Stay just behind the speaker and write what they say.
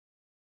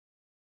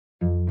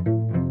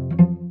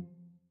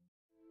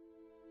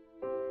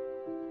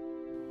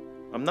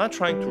I'm not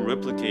trying to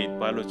replicate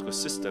biological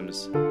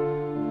systems.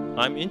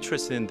 I'm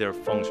interested in their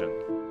function.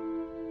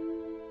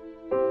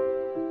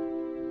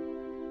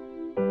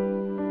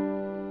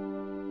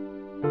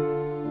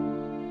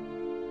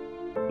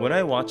 When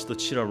I watch the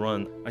cheetah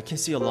run, I can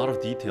see a lot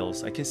of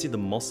details. I can see the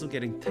muscle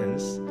getting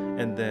tense,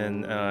 and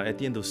then at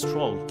the end of the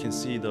stroke, you can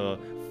see the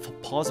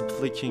paws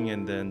flicking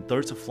and then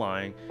darts are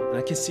flying, and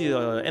I can see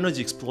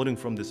energy exploding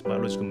from this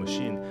biological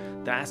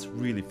machine. That's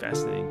really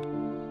fascinating.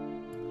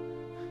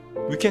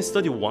 We can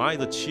study why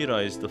the cheetah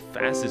is the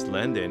fastest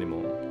land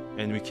animal,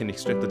 and we can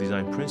extract the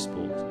design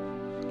principles.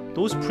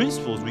 Those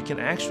principles we can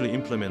actually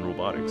implement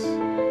robotics.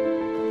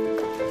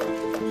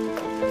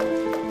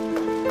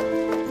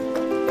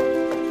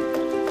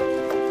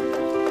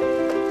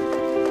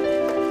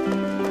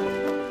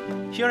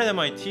 Here at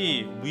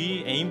MIT,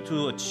 we aim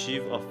to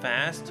achieve a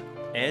fast,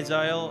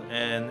 agile,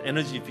 and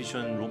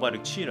energy-efficient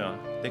robotic cheetah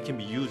that can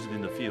be used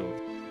in the field.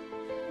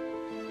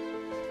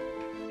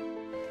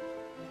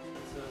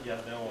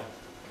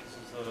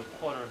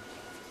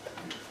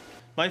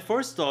 My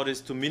first thought is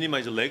to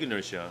minimize the leg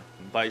inertia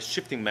by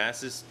shifting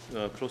masses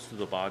close to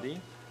the body.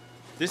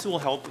 This will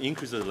help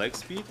increase the leg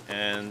speed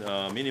and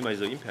minimize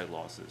the impact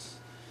losses.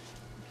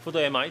 For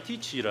the MIT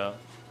cheetah,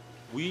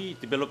 we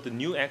developed a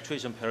new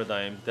actuation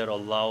paradigm that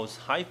allows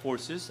high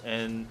forces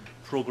and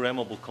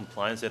programmable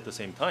compliance at the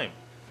same time.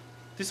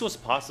 This was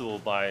possible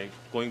by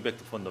going back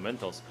to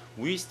fundamentals.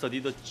 We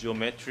studied the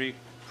geometric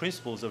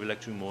principles of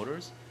electric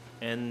motors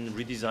and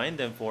redesigned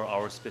them for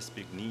our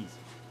specific needs.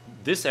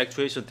 This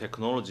actuation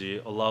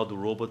technology allowed the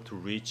robot to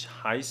reach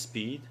high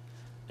speed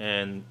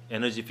and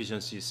energy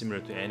efficiency similar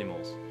to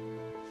animals.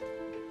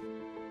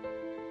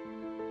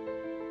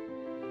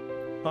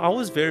 I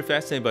was very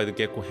fascinated by the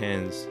gecko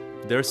hands.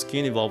 Their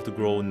skin evolved to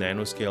grow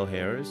nanoscale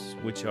hairs,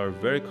 which are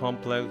very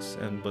complex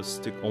and but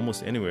stick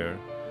almost anywhere.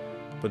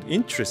 But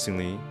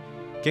interestingly,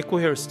 gecko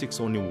hair sticks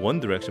only one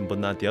direction but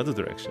not the other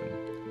direction.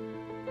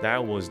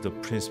 That was the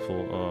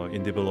principle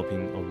in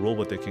developing a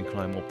robot that can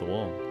climb up the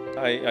wall.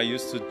 I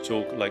used to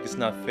joke like it's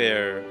not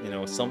fair, you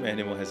know, some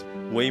animal has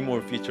way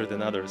more features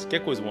than others.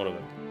 Gecko is one of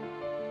them.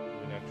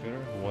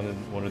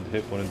 One at the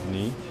hip, one at the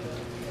knee.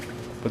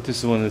 But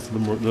this one is a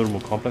little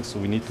more complex, so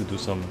we need to do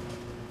some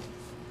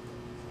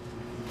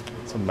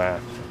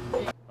math.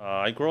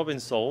 I grew up in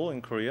Seoul,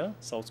 in Korea,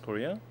 South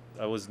Korea.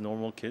 I was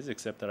normal kid,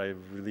 except that I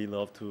really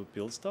love to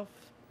build stuff.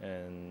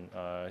 And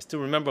I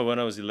still remember when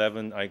I was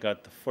 11, I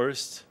got the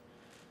first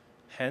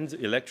hand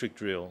electric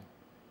drill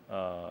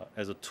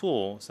as a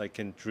tool, so I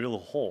can drill a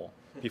hole.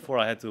 Before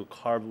I had to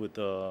carve with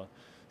the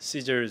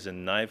scissors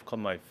and knife, cut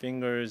my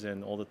fingers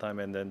and all the time.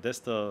 And then that's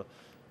the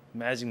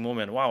magic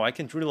moment. Wow, I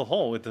can drill a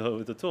hole with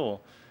the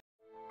tool.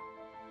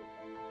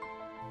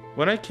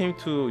 When I came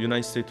to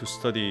United States to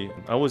study,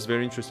 I was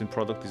very interested in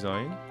product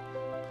design.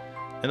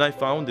 And I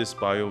found this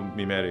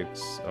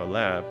Biomimetics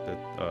lab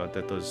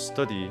that does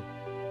study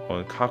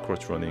on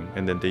cockroach running.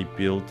 And then they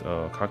build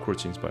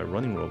cockroach inspired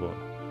running robot.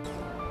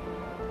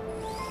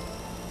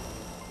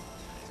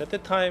 At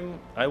that time,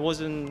 I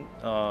wasn't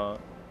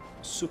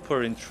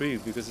super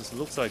intrigued because it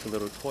looks like a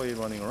little toy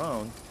running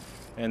around.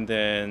 And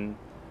then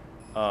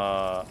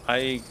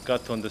I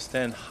got to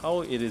understand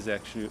how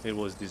it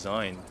was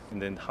designed, and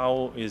then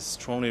how it's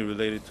strongly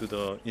related to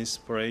the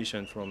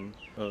inspiration from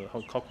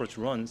how cockroach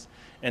runs,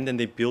 and then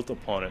they built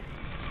upon it.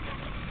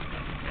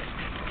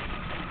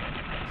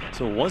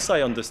 So once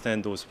I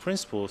understand those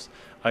principles,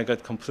 I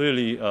got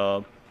completely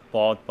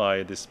bought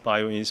by this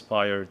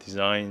bio-inspired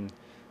design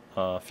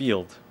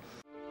field.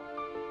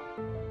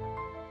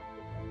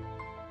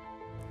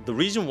 The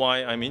reason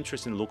why I'm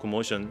interested in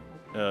locomotion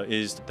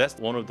is that's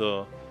one of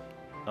the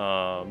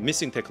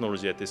missing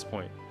technology at this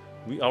point.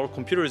 Our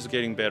computer is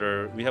getting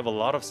better, we have a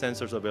lot of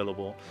sensors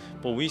available,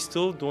 but we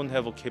still don't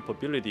have a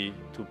capability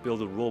to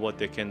build a robot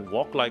that can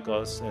walk like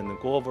us and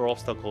go over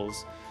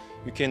obstacles.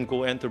 You can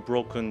go enter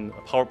broken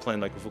power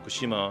plant like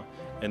Fukushima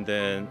and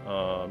then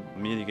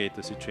mitigate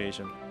the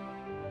situation.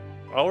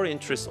 Our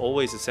interest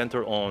always is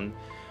centered on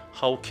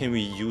how can we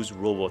use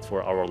robots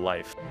for our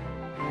life.